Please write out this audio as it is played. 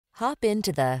Hop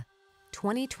into the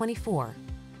 2024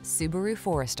 Subaru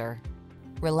Forester.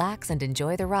 Relax and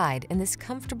enjoy the ride in this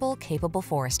comfortable, capable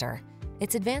Forester.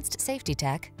 Its advanced safety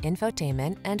tech,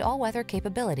 infotainment, and all-weather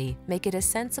capability make it as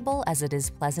sensible as it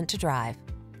is pleasant to drive.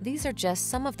 These are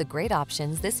just some of the great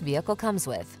options this vehicle comes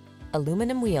with: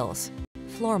 aluminum wheels,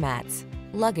 floor mats,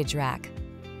 luggage rack.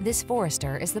 This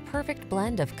Forester is the perfect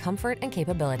blend of comfort and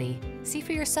capability. See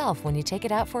for yourself when you take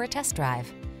it out for a test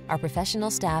drive. Our professional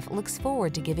staff looks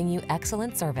forward to giving you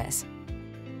excellent service.